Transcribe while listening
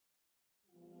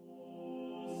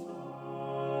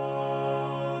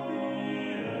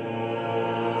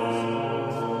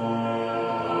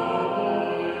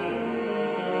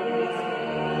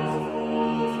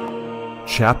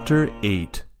Chapter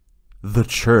 8. The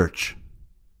Church.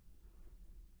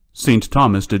 St.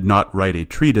 Thomas did not write a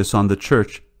treatise on the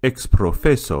Church ex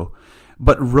professo,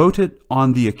 but wrote it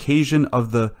on the occasion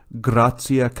of the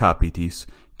Gratia Capitis,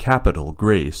 capital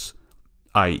grace,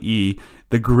 i.e.,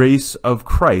 the grace of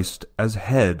Christ as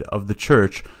head of the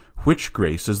Church, which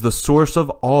grace is the source of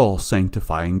all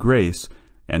sanctifying grace,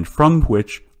 and from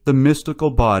which the mystical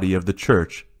body of the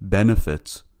Church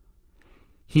benefits.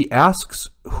 He asks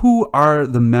who are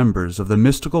the members of the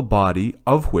mystical body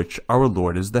of which our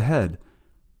Lord is the head.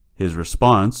 His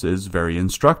response is very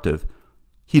instructive.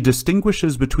 He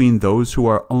distinguishes between those who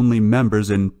are only members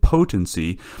in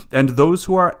potency and those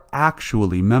who are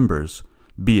actually members,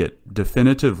 be it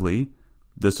definitively,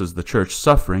 this is the Church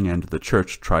suffering and the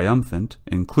Church triumphant,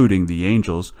 including the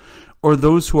angels, or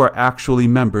those who are actually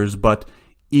members but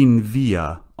in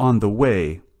via, on the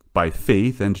way, by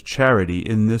faith and charity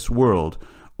in this world,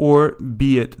 or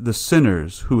be it the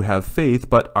sinners who have faith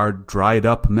but are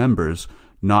dried-up members,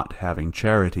 not having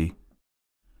charity.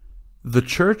 The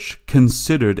Church,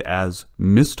 considered as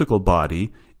mystical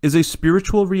body, is a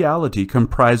spiritual reality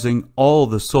comprising all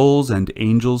the souls and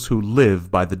angels who live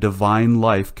by the divine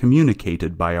life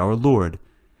communicated by our Lord.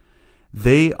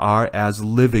 They are as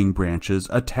living branches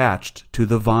attached to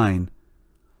the vine.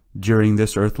 During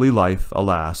this earthly life,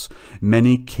 alas,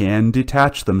 many can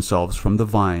detach themselves from the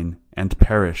vine and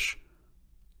perish.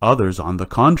 Others, on the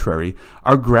contrary,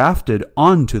 are grafted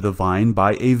onto the vine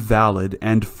by a valid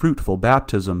and fruitful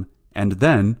baptism, and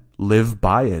then live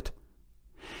by it.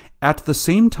 At the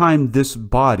same time, this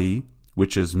body,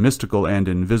 which is mystical and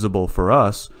invisible for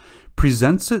us,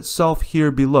 presents itself here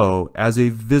below as a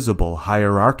visible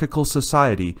hierarchical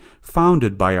society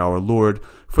founded by our Lord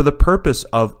for the purpose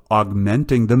of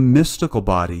augmenting the mystical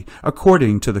body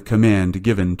according to the command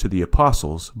given to the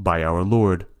apostles by our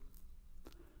Lord.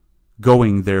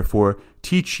 Going, therefore,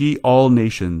 teach ye all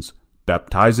nations,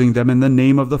 baptizing them in the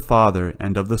name of the Father,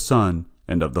 and of the Son,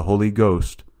 and of the Holy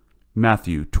Ghost.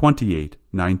 Matthew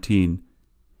 28:19.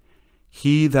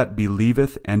 He that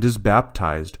believeth and is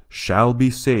baptized shall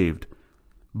be saved,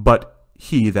 but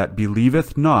he that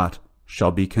believeth not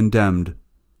shall be condemned.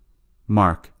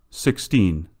 Mark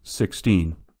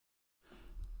 16:16.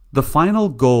 The final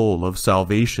goal of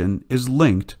salvation is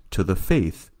linked to the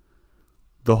faith.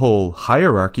 The whole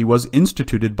hierarchy was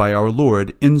instituted by our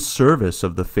Lord in service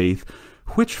of the faith,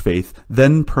 which faith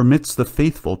then permits the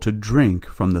faithful to drink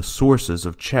from the sources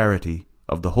of charity,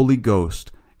 of the Holy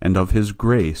Ghost, and of His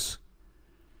grace.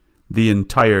 The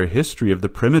entire history of the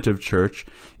primitive Church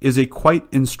is a quite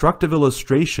instructive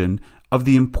illustration of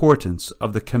the importance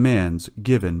of the commands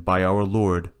given by our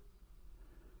Lord.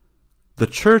 The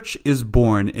Church is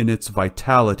born in its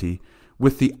vitality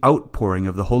with the outpouring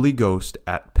of the Holy Ghost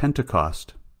at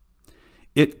Pentecost.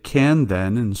 It can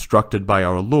then, instructed by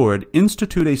our Lord,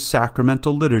 institute a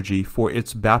sacramental liturgy for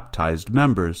its baptized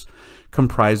members,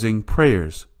 comprising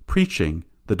prayers, preaching,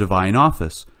 the divine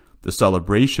office, the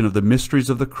celebration of the mysteries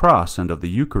of the cross and of the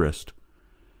Eucharist.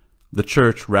 The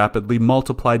Church rapidly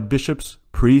multiplied bishops,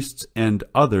 priests, and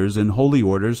others in holy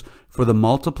orders for the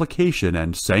multiplication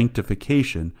and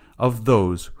sanctification of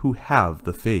those who have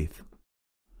the faith.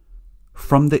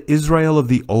 From the Israel of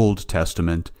the Old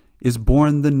Testament is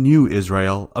born the new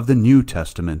Israel of the New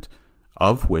Testament,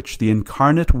 of which the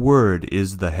incarnate Word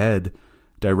is the head,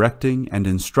 directing and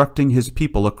instructing His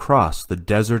people across the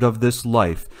desert of this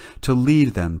life to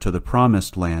lead them to the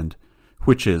promised land,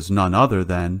 which is none other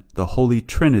than the Holy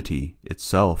Trinity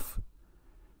itself.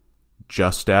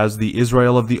 Just as the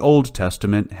Israel of the Old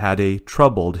Testament had a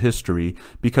troubled history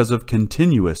because of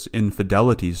continuous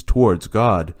infidelities towards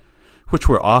God, which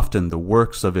were often the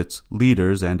works of its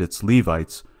leaders and its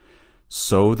Levites,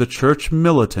 so the Church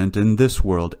militant in this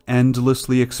world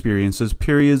endlessly experiences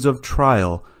periods of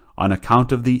trial on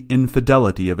account of the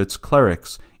infidelity of its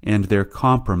clerics and their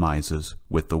compromises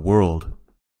with the world.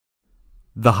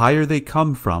 The higher they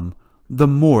come from, the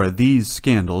more these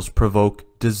scandals provoke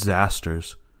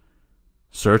disasters.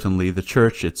 Certainly the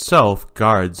Church itself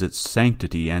guards its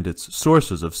sanctity and its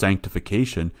sources of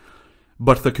sanctification,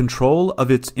 but the control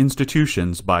of its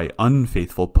institutions by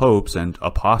unfaithful popes and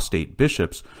apostate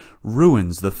bishops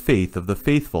ruins the faith of the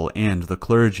faithful and the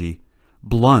clergy,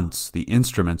 blunts the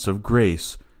instruments of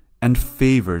grace, and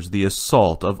favors the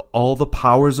assault of all the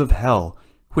powers of hell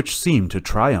which seem to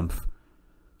triumph.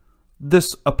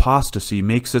 This apostasy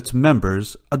makes its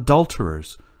members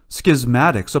adulterers,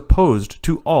 schismatics opposed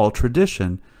to all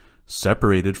tradition,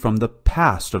 separated from the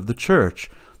past of the Church,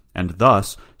 and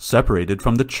thus separated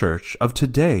from the Church of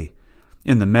today,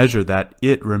 in the measure that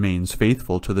it remains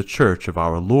faithful to the Church of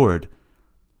our Lord.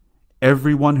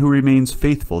 everyone who remains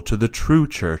faithful to the true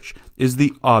Church is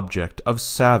the object of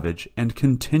savage and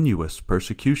continuous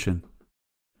persecution.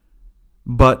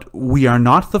 But we are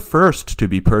not the first to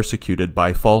be persecuted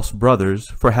by false brothers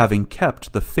for having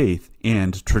kept the faith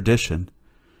and tradition.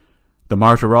 The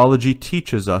Martyrology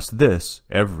teaches us this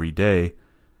every day.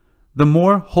 The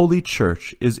more Holy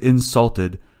Church is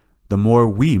insulted, the more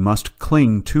we must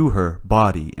cling to her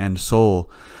body and soul,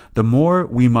 the more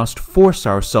we must force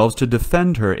ourselves to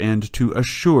defend her and to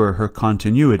assure her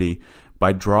continuity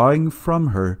by drawing from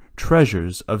her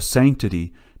treasures of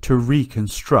sanctity to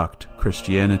reconstruct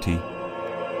Christianity.